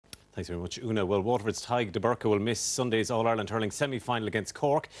Thanks very much, Una. Well, Waterford's Tadhg De Burca will miss Sunday's All-Ireland hurling semi-final against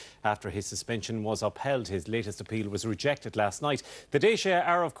Cork after his suspension was upheld. His latest appeal was rejected last night. The Deignan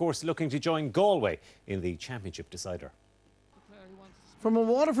are, of course, looking to join Galway in the championship decider. From a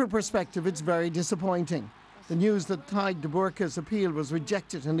Waterford perspective, it's very disappointing. The news that Tadhg De Burca's appeal was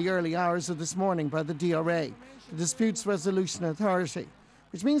rejected in the early hours of this morning by the DRA, the Disputes Resolution Authority,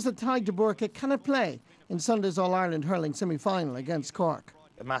 which means that Tadhg De Burca cannot play in Sunday's All-Ireland hurling semi-final against Cork.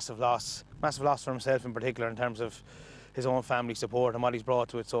 A massive loss for himself in particular in terms of his own family support and what he's brought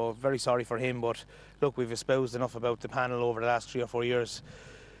to it, so very sorry for him. But look, we've espoused enough about the panel over the last 3 or 4 years.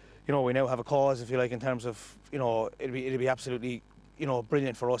 You know, we now have a cause, if you like, in terms of, you know, it'd be absolutely, you know,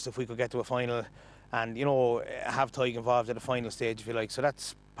 brilliant for us if we could get to a final and, you know, have Tadhg involved at the final stage, if you like. So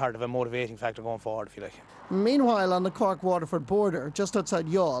that's part of a motivating factor going forward, if you like. Meanwhile, on the Cork-Waterford border, just outside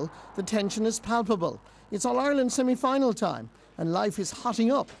Youghal, the tension is palpable. It's All-Ireland semi-final time, and life is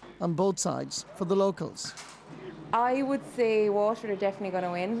hotting up on both sides for the locals. I would say Waterford are definitely going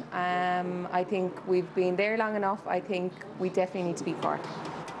to win. I think we've been there long enough. I think we definitely need to beat Cork.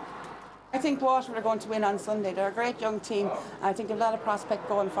 I think Waterford are going to win on Sunday. They're a great young team. I think a lot of prospect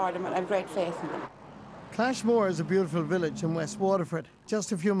going for them, and I have great faith in them. Clashmore is a beautiful village in West Waterford,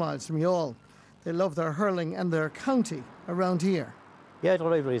 just a few miles from Youghal. They love their hurling and their county around here. Yeah, the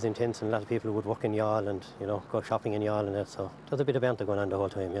rivalry is intense, and a lot of people would work in Youghal and, you know, go shopping in Youghal and that, so there's a bit of banter going on the whole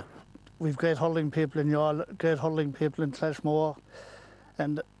time, yeah. We've great hurling people in Youghal, great hurling people in Clashmore,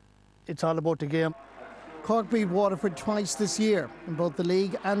 and it's all about the game. Cork beat Waterford twice this year in both the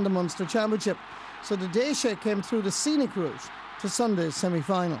League and the Munster Championship, so the Deignan came through the scenic route to Sunday's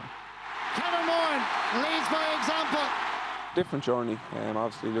semi-final. Leads by example. Different journey.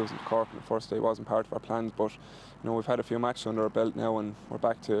 Obviously losing to Cork on the first day wasn't part of our plans, but you know, we've had a few matches under our belt now and we're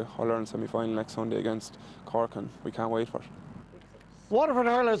back to All-Ireland semi-final next Sunday against Cork, and we can't wait for it. Waterford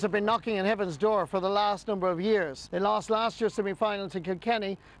hurlers have been knocking on heaven's door for the last number of years. They lost last year's semi-final to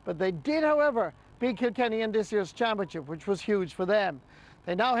Kilkenny, but they did, however, beat Kilkenny in this year's championship, which was huge for them.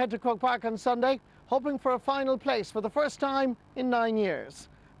 They now head to Croke Park on Sunday, hoping for a final place for the first time in 9 years.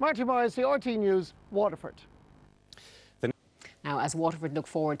 Marty Morrissey, RT News, Waterford. Now, as Waterford look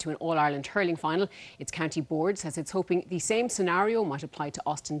forward to an All-Ireland hurling final, its county board says it's hoping the same scenario might apply to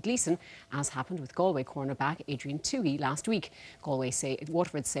Austin Gleeson, as happened with Galway cornerback Adrian Toohey last week.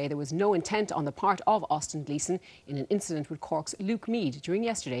 Waterford say there was no intent on the part of Austin Gleeson in an incident with Cork's Luke Meade during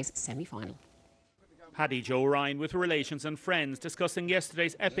yesterday's semi-final. Paddy Joe Ryan with relations and friends discussing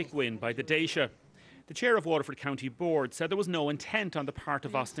yesterday's epic win by the Deignan. The chair of Waterford County Board said there was no intent on the part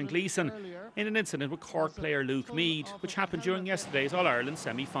of Austin Gleeson in an incident with Cork player Luke Meade, which happened during yesterday's All-Ireland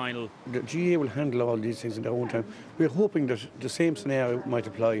semi-final. The GA will handle all these things in their own time. We're hoping that the same scenario might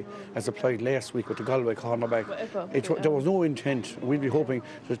apply as applied last week with the Galway cornerback. There was no intent. We'd be hoping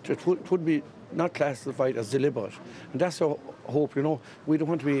that it would be not classified as deliberate. And that's our hope, you know. We don't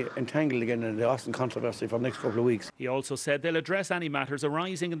want to be entangled again in the Austin controversy for the next couple of weeks. He also said they'll address any matters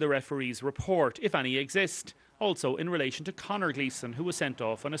arising in the referee's report, if any exist. Also in relation to Conor Glesson, who was sent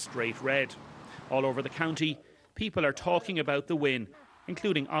off on a straight red. All over the county, people are talking about the win,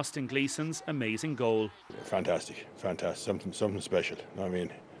 including Austin Gleeson's amazing goal. Fantastic, fantastic, something special. I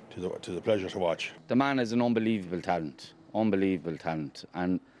mean, to the pleasure to watch. The man is an unbelievable talent,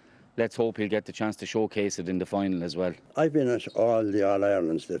 and let's hope he'll get the chance to showcase it in the final as well. I've been at all the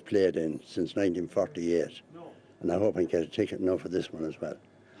All-Irelands they've played in since 1948, and I hope I get a ticket now for this one as well.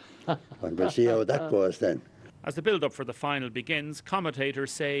 And we'll see how that goes then. As the build-up for the final begins,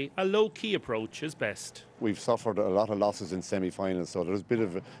 commentators say a low-key approach is best. We've suffered a lot of losses in semi-finals, so there's a bit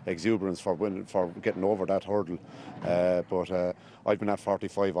of exuberance for getting over that hurdle. But I've been at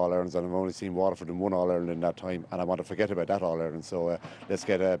 45 All-Irelands and I've only seen Waterford in 1 All-Ireland in that time, and I want to forget about that All-Ireland, so let's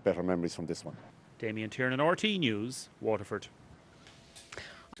get better memories from this one. Damien Tiernan, RT News, Waterford.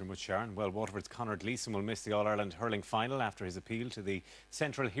 Thank you very much, Sharon. Well, Waterford's Conor Glesson will miss the All-Ireland hurling final after his appeal to the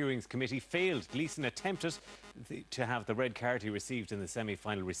Central Hearings Committee failed. Gleeson attempted to have the red card he received in the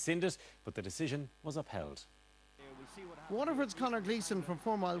semi-final rescinded, but the decision was upheld. Waterford's Conor Glesson from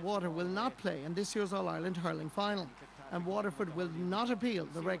 4 Mile Water will not play in this year's All-Ireland hurling final, and Waterford will not appeal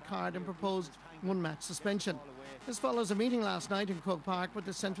the red card and proposed 1-match suspension. This follows a meeting last night in Croke Park with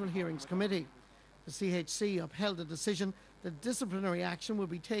the Central Hearings Committee. The CHC upheld the decision that disciplinary action will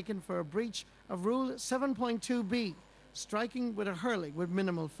be taken for a breach of Rule 7.2b, striking with a hurley with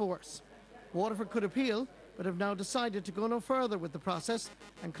minimal force. Waterford could appeal, but have now decided to go no further with the process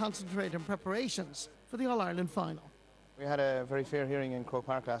and concentrate on preparations for the All-Ireland final. We had a very fair hearing in Croke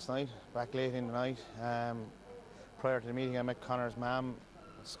Park last night, back late in the night. Prior to the meeting, I met Conor's mum,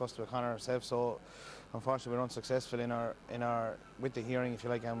 discussed with Conor herself, so unfortunately we're unsuccessful with the hearing, if you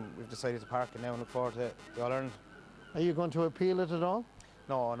like, and we've decided to park it now and look forward to the All-Ireland. Are you going to appeal it at all?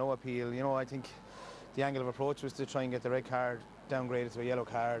 No appeal. You know, I think the angle of approach was to try and get the red card downgraded to a yellow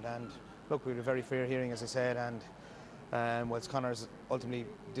card, and look, we had a very fair hearing, as I said, and whilst Conor's ultimately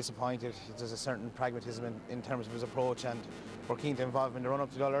disappointed, there's a certain pragmatism in terms of his approach, and we're keen to involve him in the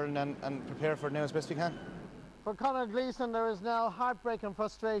run-up to the All-Ireland and prepare for it now as best we can. For Conor Glesson, there is now heartbreak and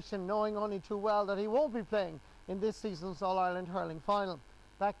frustration, knowing only too well that he won't be playing in this season's All-Ireland hurling final.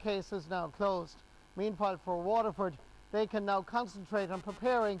 That case is now closed. Meanwhile, for Waterford, they can now concentrate on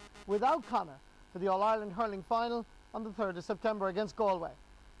preparing without Conor for the All-Ireland hurling final on the 3rd of September against Galway.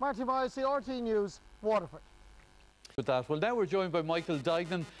 Marty Morrissey, RT News, Waterford. With that, well, now we're joined by Michael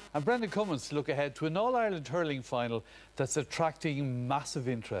Deignan and Brendan Cummins to look ahead to an All-Ireland hurling final that's attracting massive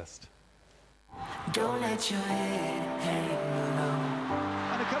interest. Don't let your head hang low.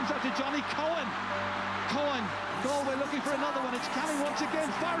 And it comes out to Johnny Cohen. Cohen, Galway looking for another one. It's Canning once again,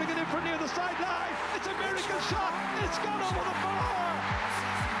 firing it in from near the sideline. It's a miracle shot. It's gone over the bar.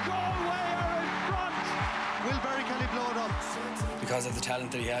 Galway are in front. Will Barry Kelly blow it up? Because of the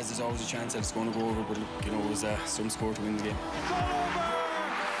talent that he has, there's always a chance that it's going to go over, but you know, it was some score to win the game. It's all over!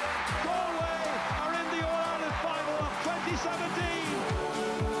 Galway are in the All-Ireland final of 2017.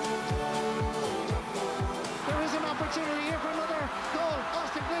 There is an opportunity here for another goal.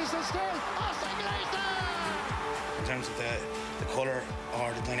 Austin Gleeson still. Austin Gleeson! In terms of the colour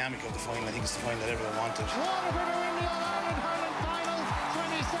or the dynamic of the final, I think it's the final that everyone wanted. Waterford are in the All-Ireland hurling final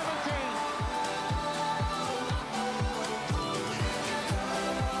 2017.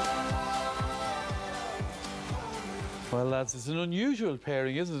 Well, lads, it's an unusual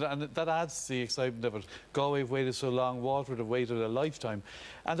pairing, isn't it? And that adds to the excitement of it. Galway have waited so long, Waterford have waited a lifetime.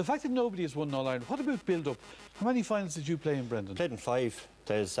 And the fact that nobody has won All-Ireland, what about build-up? How many finals did you play in, Brendan? Played in 5.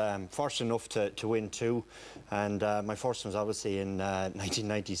 There's fortunate enough to win 2, and my first one was obviously in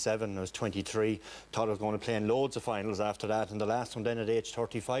 1997. I was 23. Thought I was going to play in loads of finals after that, and the last one then at age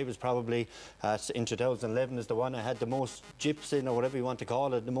 35 was probably in 2011 is the one I had the most jips in, or whatever you want to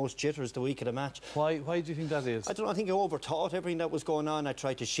call it, the most jitters the week of the match. Why do you think that is? I don't know, I think I overthought everything that was going on. I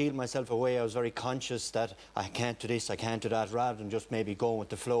tried to shield myself away. I was very conscious that I can't do this, I can't do that, rather than just maybe going with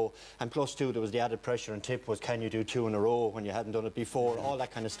the flow. And plus 2, there was the added pressure and tip was, can you do 2 in a row when you hadn't done it before? All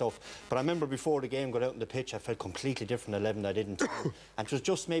that kind of stuff. But I remember before the game got out on the pitch, I felt completely different 11 I didn't. And it was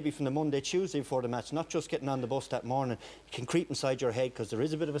just maybe from the Monday, Tuesday before the match, not just getting on the bus that morning. It can creep inside your head because there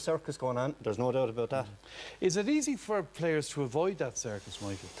is a bit of a circus going on. There's no doubt about that. Is it easy for players to avoid that circus,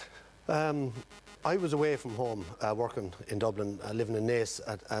 Michael? I was away from home working in Dublin, living in Naas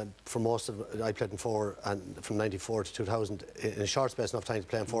for most of it. I played in 4, and from 94 to 2000 in a short space enough time to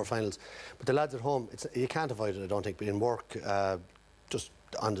play in 4 finals. But the lads at home, you can't avoid it, I don't think, but in work, just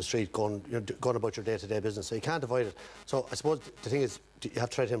on the street, going about your day-to-day business, so you can't avoid it. So I suppose the thing is, you have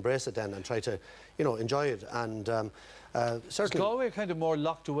to try to embrace it then and try to, enjoy it. And certainly, Galway are kind of more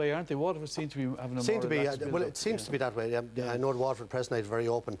locked away, aren't they? Waterford seem to be having a more relaxed well, it seems to be that way. I know the Waterford press night is very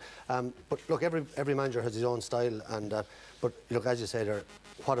open, but look, every manager has his own style. And but look, as you say, there,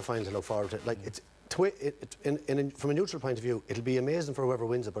 what a final to look forward to. Like from a neutral point of view, it'll be amazing for whoever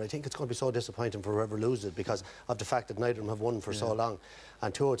wins it, but I think it's going to be so disappointing for whoever loses it because of the fact that neither of them have won for so long,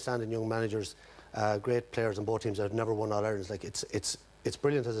 and 2 outstanding young managers, great players on both teams that have never won All-Ireland. Like it's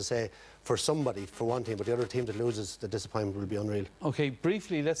brilliant, as I say, for somebody, for one team, but the other team that loses, the disappointment will be unreal. OK,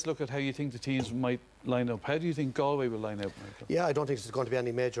 briefly, let's look at how you think the teams might line up. How do you think Galway will line up, Michael? Yeah, I don't think there's going to be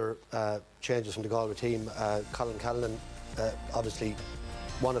any major changes from the Galway team. Colin Callanan, obviously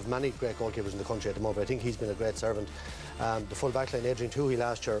one of many great goalkeepers in the country at the moment. I think he's been a great servant. The full backline, Adrian Toohey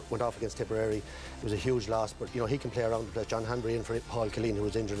last year went off against Tipperary. It was a huge loss, but he can play around the place. John Hanbury in for Paul Killeen, who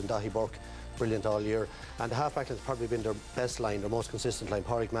was injured, and Tadhg De Burca, brilliant all year. And the half-back line has probably been their best line, their most consistent line.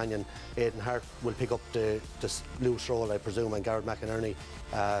 Pádraig Mannion, Aidan Hart will pick up the loose role, I presume, and Garrett McInerney.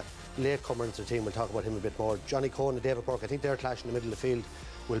 Latecomer into the team, we'll talk about him a bit more. Johnny Cohen and David Burke, I think their clash in the middle of the field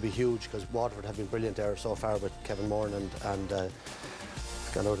will be huge because Waterford have been brilliant there so far with Kevin Moran and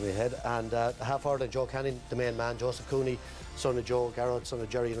gone out of my head. And half-forward, Joe Canning, the main man, Joseph Cooney, son of Joe, Garrod, son of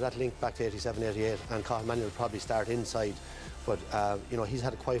Jerry, that link back to 87, 88, and Cathal Mannion will probably start inside. But, he's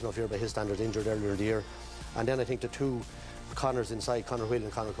had a quiet enough year by his standards, injured earlier in the year. And then I think the two Connor's inside, Conor Whelan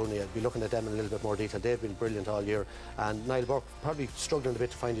and Conor Cooney. I'll be looking at them in a little bit more detail. They've been brilliant all year. And Niall Burke probably struggling a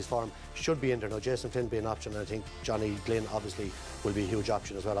bit to find his form. Should be in there now. Jason Flynn be an option, and I think Johnny Glynn obviously will be a huge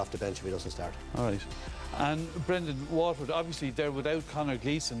option as well off the bench if he doesn't start. All right. And Brendan, Waterford, obviously they're without Conor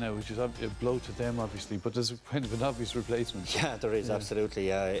Glesson now, which is a blow to them obviously, but there's kind of an obvious replacement. Yeah, there is,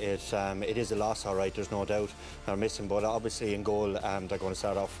 absolutely. It is a loss, all right, there's no doubt. They're missing, but obviously in goal they're going to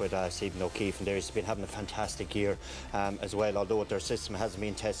start off with Stephen O'Keefe, and he's been having a fantastic year as well, although their system hasn't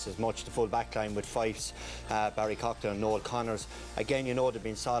been tested as much. The full back line with Fifes, Barry Cockton and Noel Connors. Again, you know, they've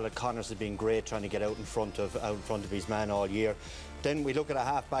been solid. Connors has been great trying to get out in front of his man all year. Then we look at a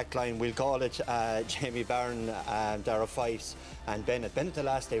half-back line, we'll call it Jamie Byrne, Dara Fifes and Bennett. Bennett the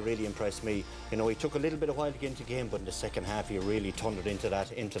last day really impressed me. You know, he took a little bit of while to get into the game, but in the second half he really thundered into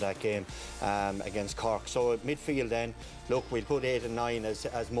that game against Cork. So at midfield then, look, we'll put 8 and 9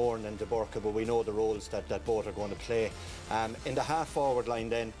 as Moran and De Burca, but we know the roles that both are going to play. In the half-forward line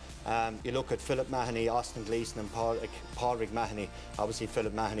then, you look at Philip Mahoney, Austin Gleeson and Padraig Mahoney. Obviously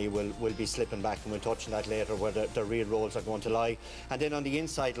Philip Mahoney will be slipping back, and we'll touch on that later where the real roles are going to lie. And then on the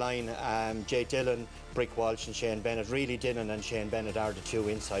inside line, Jay Dillon, Brick Walsh and Shane Bennett. Really Dillon and Shane Bennett are the two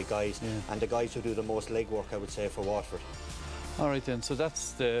inside guys, and the guys who do the most legwork, I would say, for Waterford. All right then, so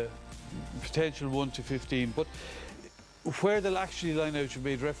that's the potential 1 to 15, but where they'll actually line out, you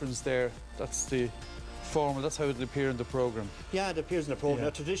made reference there, that's the formal, that's how it'll appear in the programme. Yeah, it appears in the programme. Now,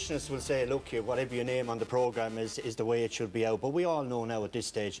 traditionalists will say, look, whatever you name on the programme is the way it should be out, but we all know now at this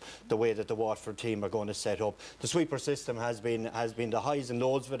stage the way that the Waterford team are going to set up. The sweeper system has been the highs and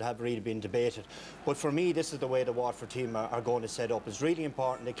lows of it have really been debated, but for me this is the way the Waterford team are going to set up. It's really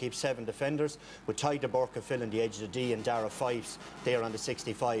important to keep 7 defenders with Tadhg De Burca filling the edge of the D and Dara Fifes there on the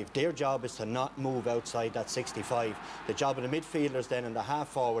 65. Their job is to not move outside that 65. The job of the midfielders then in the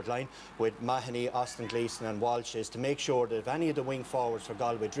half-forward line with Mahoney, Austin Gleeson and Walsh is to make sure that if any of the wing forwards for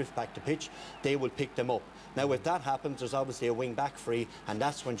Galway drift back to pitch, they will pick them up. Now, if that happens, there's obviously a wing back free, and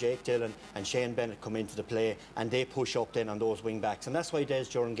that's when Jake Dillon and Shane Bennett come into the play, and they push up then on those wing backs. And that's why, Des,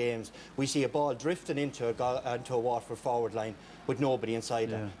 during games, we see a ball drifting into a Waterford forward line with nobody inside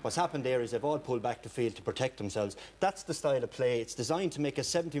them. What's happened there is they've all pulled back the field to protect themselves. That's the style of play. It's designed to make a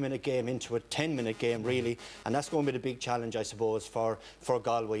 70-minute game into a 10-minute game, really, and that's going to be the big challenge, I suppose, for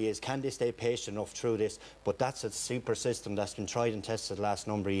Galway is, can they stay patient enough through this? But that's a super system that's been tried and tested the last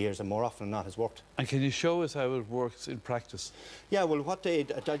number of years, and more often than not has worked. And can you show us how it works in practice? Yeah, well,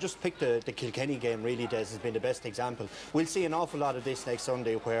 I just picked the Kilkenny game, really, Des, has been the best example. We'll see an awful lot of this next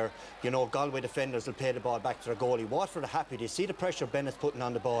Sunday where, you know, Galway defenders will play the ball back to their goalie. Watford are happy. They see the pressure Bennett's putting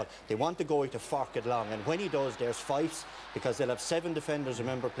on the ball. They want the goalie to fork it long, and when he does, there's Fifes, because they'll have 7 defenders,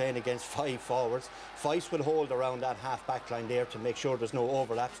 remember, playing against 5 forwards. Fifes will hold around that half-back line there to make sure there's no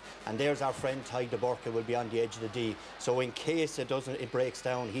overlaps, and there's our friend Tadhg De Burca will be on the edge of the D. So in case it breaks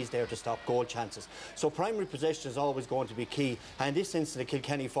down, he's there to stop goal chances. So primary possession is always going to be key, and in this instance, the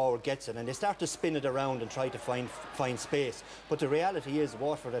Kilkenny forward gets it, and they start to spin it around and try to find space. But the reality is,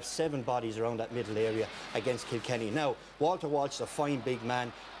 Waterford have 7 bodies around that middle area against Kilkenny. Now, Walter Walsh is a fine big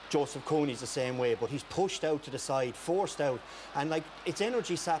man. Joseph Cooney's the same way, but he's pushed out to the side, forced out, and like it's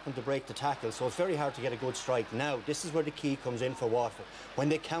energy sapping to break the tackle, so it's very hard to get a good strike. Now, this is where the key comes in for Waterford. When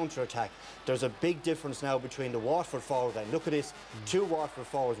they counter-attack, there's a big difference now between the Waterford forward line. Look at this, 2 Waterford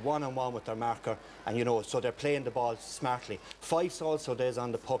forwards, one-on-one with their marker, and you know, so they're playing the ball smartly. Fifes also does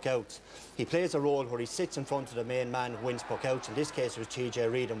on the puck outs. He plays a role where he sits in front of the main man who wins puck outs. In this case, it was TJ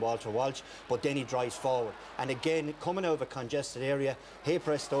Reid and Walter Walsh, but then he drives forward. And again, coming out of a congested area, hey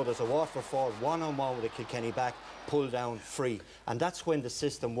presto, there's a Waterford forward one-on-one with a Kilkenny back, pull down free, and that's when the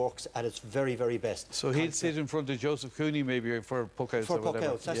system works at its very, very best. So he'll sit in front of Joseph Cooney maybe for puck outs. For puck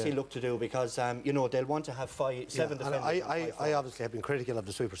outs, that's what he look to do, because you know, they'll want to have 7 defenders. I obviously have been critical of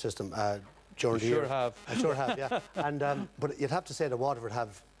the sweeper system during the year. I sure have, yeah. And but you'd have to say that Waterford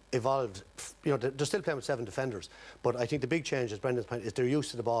have evolved. You know, they're still playing with 7 defenders, but I think the big change, as Brendan's point, is they're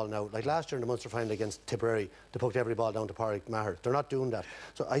used to the ball now. Like last year in the Munster final against Tipperary, they poked every ball down to Padraig Maher. They're not doing that.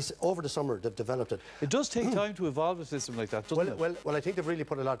 So over the summer they've developed it. It does take time to evolve a system like that, doesn't it? Well, I think they've really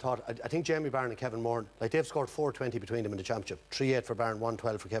put a lot of thought. I think Jamie Byrne and Kevin Moran, like they've scored 420 between them in the championship. 3-8 for Byrne,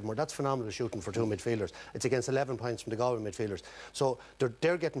 1-12 for Kevin Moran. That's phenomenal shooting for 2 midfielders. It's against 11 points from the Galway midfielders. So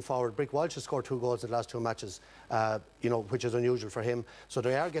they're getting forward. Brick Walsh has scored 2 goals in the last 2 matches, you know, which is unusual for him. So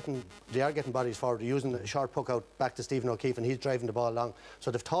they are getting bodies forward. They're using a short puck out back to Stephen O'Keefe, and he's driving the ball along.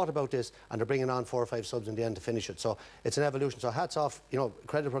 So they've thought about this, and they're bringing on 4 or 5 subs in the end to finish it. So it's an evolution. So hats off, you know,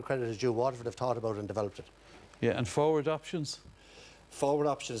 credit where credit is due. Waterford have thought about it and developed it. Yeah, and forward options? forward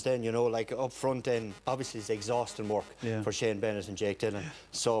options then, you know, like up front then, obviously it's exhausting work for Shane Bennett and Jake Dillon.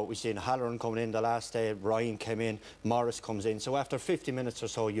 So we've seen Halloran coming in the last day, Ryan came in, Morris comes in. So after 50 minutes or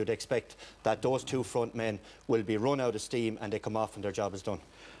so, you'd expect that those two front men will be run out of steam and they come off and their job is done.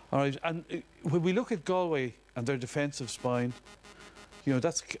 All right, and when we look at Galway and their defensive spine, you know,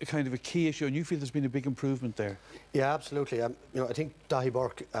 that's kind of a key issue, and you feel there's been a big improvement there. Yeah, absolutely. You know, I think Tadhg De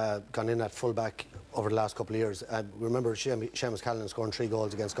Burca gone in at full back over the last couple of years. Remember Seamus Callan scoring 3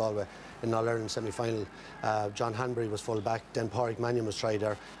 goals against Galway in the All-Ireland semi-final. John Hanbury was full back, then Pádraig Mannion was tried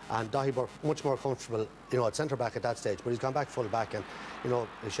there, and Tadhg De Burca much more comfortable, you know, at centre back at that stage, but he's gone back full back, and you know,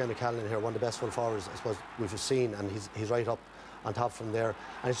 Seamus Callan here, one of the best full forwards I suppose we've seen, and he's right up on top from there,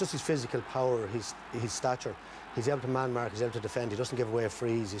 and it's just his physical power, his stature. He's able to man mark, he's able to defend, he doesn't give away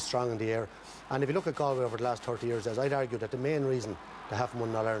frees, he's strong in the air. And if you look at Galway over the last 30 years, as I'd argue that the main reason they haven't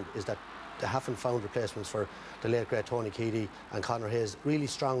won All-Ireland is that they haven't found replacements for the late great Tony Keady and Conor Hayes, really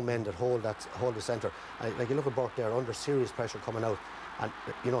strong men that hold the centre. Like you look at Burke there, under serious pressure coming out, and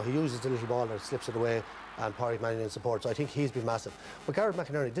you know, he uses the little ball that slips it away, and Pádraig Mannion in support, so I think he's been massive. But Garrett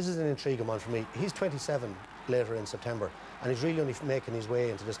McInerney, this is an intriguing one for me. He's 27 later in September, and he's really only making his way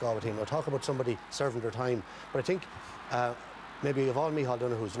into this Galway team. Now, talk about somebody serving their time, but I think maybe of all Micheál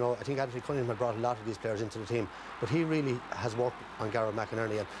Donoghue's, you know, I think Anthony Cunningham had brought a lot of these players into the team, but he really has worked on Garrett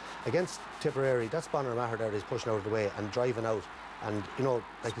McInerney, and against Tipperary, that's Bonner Maher there that he's pushing out of the way and driving out, and you know,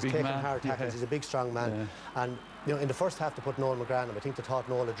 like he's taking hard tackles, he's a big strong man, and you know, in the first half they put Noel McGrann, I think they thought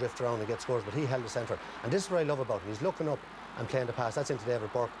Noel would drift around and get scores, but he held the centre, and this is what I love about him. He's looking up and playing the pass. That's into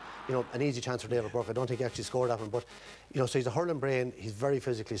David Burke. You know, an easy chance for David Burke. I don't think he actually scored that one, but you know, so he's a hurling brain. He's very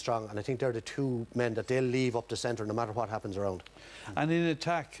physically strong, and I think they're the two men that they'll leave up the centre no matter what happens around. And in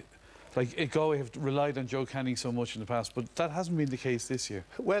attack, like Galway have relied on Joe Canning so much in the past, but that hasn't been the case this year.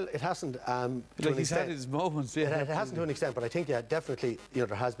 Well, it hasn't. Like he's had his moments. Yeah, it hasn't to an extent, but I think definitely, you know,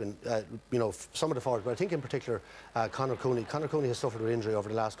 there has been, you know, some of the forwards. But I think in particular, Conor Cooney. Conor Cooney has suffered with injury over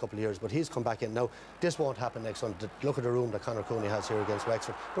the last couple of years, but he's come back in now. This won't happen next Sunday. Look at the room that Conor Cooney has here against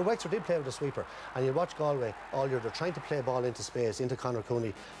Wexford. But Wexford did play with a sweeper, and you watch Galway all year. They're trying to play ball into space, into Conor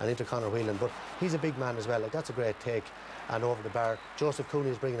Cooney and into Conor Whelan. But he's a big man as well. Like that's a great take. And over the bar, Joseph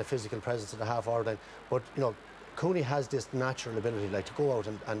Cooney is bringing a physical presence to the half-hour line. But you know, Cooney has this natural ability, like to go out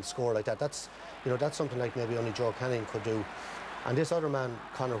and score like that. That's, you know, that's something like maybe only Joe Canning could do. And this other man,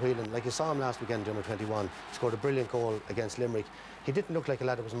 Conor Whelan, like you saw him last weekend, under 21, scored a brilliant goal against Limerick. He didn't look like a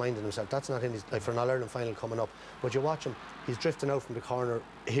lad that was minding himself. That's not in his, like for an All-Ireland final coming up. But you watch him, he's drifting out from the corner,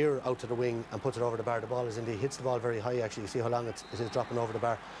 here out to the wing and puts it over the bar. The ball is in the, he hits the ball very high actually. You see how long it is dropping over the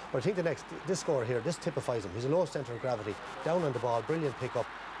bar. But I think this score here, this typifies him. He's a low centre of gravity, down on the ball, brilliant pick-up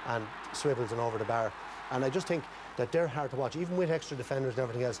and swivels and over the bar. And I just think that they're hard to watch, even with extra defenders and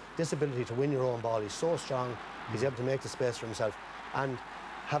everything else. This ability to win your own ball, he's so strong, he's able to make the space for himself. And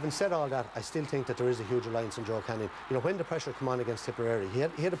having said all that, I still think that there is a huge reliance on Joe Canning. You know, when the pressure came on against Tipperary, he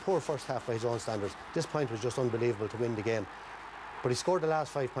had a poor first half by his own standards. This point was just unbelievable to win the game. But he scored the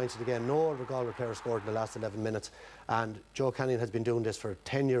last 5 points of the game. No other Galway player scored in the last 11 minutes. And Joe Canning has been doing this for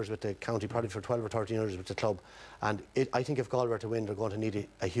 10 years with the county, probably for 12 or 13 years with the club. And I think if Galway were to win, they're going to need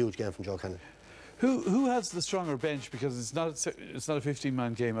a huge game from Joe Canning. Who has the stronger bench? Because it's not a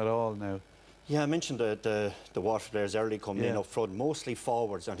 15-man game at all now. Yeah, I mentioned the Waterford players early coming in up front, mostly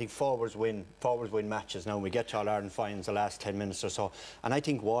forwards. I think forwards win matches now. When we get to All-Ireland finals the last 10 minutes or so, and I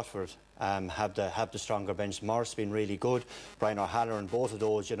think Waterford have the stronger bench. Morris has been really good. Brian O'Halloran, both of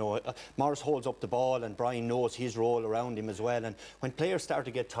those, you know, Morris holds up the ball and Brian knows his role around him as well. And when players start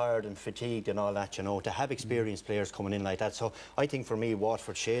to get tired and fatigued and all that, you know, to have experienced players coming in like that. So I think for me,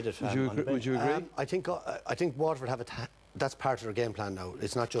 Waterford shaded. Would you agree? I think Waterford have that's part of their game plan now.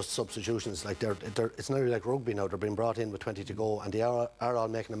 It's not just substitutions. Like it's not really like rugby now. They're being brought in with 20 to go, and they are all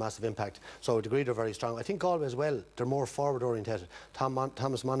making a massive impact. So to a degree, they're very strong. I think Galway as well, they're more forward orientated.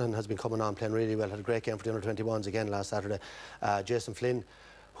 Thomas Monaghan has been coming on playing really well. Had a great game for the under-21s again last Saturday. Jason Flynn,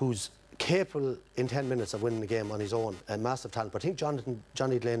 who's capable in 10 minutes of winning the game on his own, a massive talent. But I think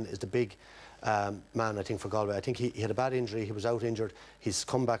Johnny Glynn is the big man, I think, for Galway. I think he had a bad injury, he was out injured. His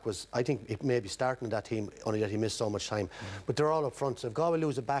comeback was, I think, it may be starting in that team, only that he missed so much time. But they're all up front, so if Galway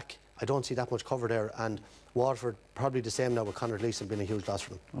lose it back, I don't see that much cover there, and Waterford probably the same now with Conor Glesson being a huge loss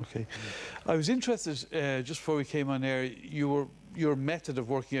for them. Okay. I was interested, just before we came on air, your method of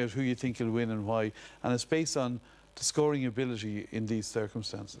working out who you think will win and why, and it's based on the scoring ability in these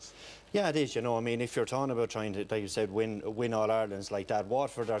circumstances. Yeah, it is, you know. I mean, if you're talking about trying to, like you said, win All-Irelands like that,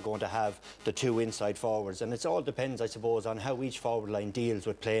 Waterford are going to have the 2 inside forwards, and it all depends, I suppose, on how each forward line deals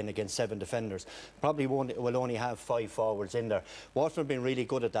with playing against 7 defenders. Probably will only have 5 forwards in there. Waterford have been really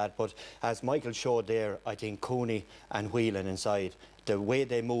good at that, but as Michael showed there, I think Cooney and Whelan inside, the way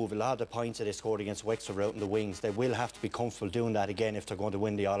they move, a lot of the points that they scored against Wexford out in the wings, they will have to be comfortable doing that again if they're going to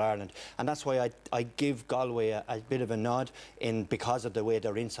win the All-Ireland. And that's why I give Galway a bit of a nod because of the way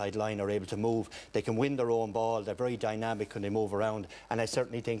their inside line are able to move. They can win their own ball, they're very dynamic when they move around, and I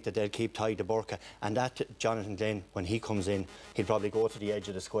certainly think that they'll keep Tadhg De Burca. And that Jonathan Glenn, when he comes in, he'll probably go to the edge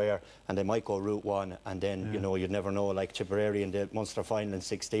of the square and they might go route one, and then, you know, you'd never know, like Tipperary in the Munster final in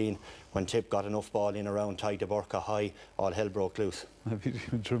 16, when Tip got enough ball in around Tadhg De Burca high, all hell broke loose. That'd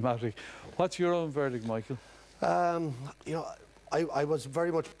be dramatic. What's your own verdict, Michael? You know, I was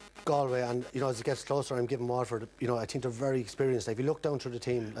very much Galway, and you know, as it gets closer, I'm giving Waterford. You know, I think they're very experienced. Like, if you look down through the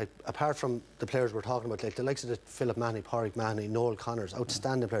team, like apart from the players we're talking about, like the likes of Philip Mahoney, Pádraig Mahoney, Noel Connors,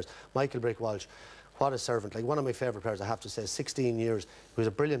 outstanding players. Michael Brick-Walsh, what a servant! Like, one of my favourite players, I have to say. 16 years, he was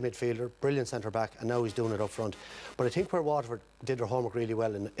a brilliant midfielder, brilliant centre back, and now he's doing it up front. But I think where Waterford did their homework really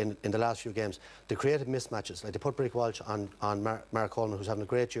well in the last few games, they created mismatches. Like, they put Brick-Walsh on Mark Coleman, who's having a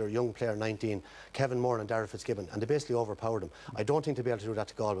great year, young player, 19, Kevin Moore and Darragh Fitzgibbon, and they basically overpowered him. I don't think they'll be able to do that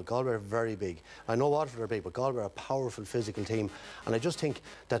to Galway. Galway are very big. I know Waterford are big, but Galway are a powerful physical team, and I just think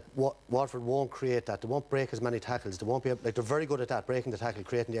that Waterford won't create that. They won't break as many tackles. They won't be able, like, they're very good at that, breaking the tackle,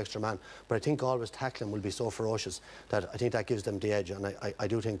 creating the extra man. But I think Galway's tackling will be so ferocious that I think that gives them the edge, and I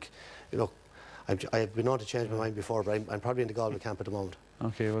do think, you know, I've been known to change my mind before, but I'm probably in the Galway camp at the moment.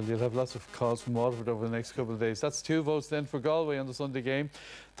 OK, well, you'll have lots of calls from Waterford over the next couple of days. That's 2 votes then for Galway on the Sunday game.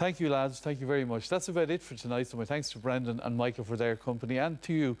 Thank you, lads. Thank you very much. That's about it for tonight. So my thanks to Brendan and Michael for their company, and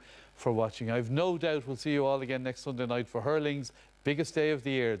to you for watching. I've no doubt we'll see you all again next Sunday night for hurling's biggest day of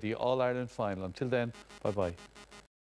the year, the All-Ireland final. Until then, bye-bye.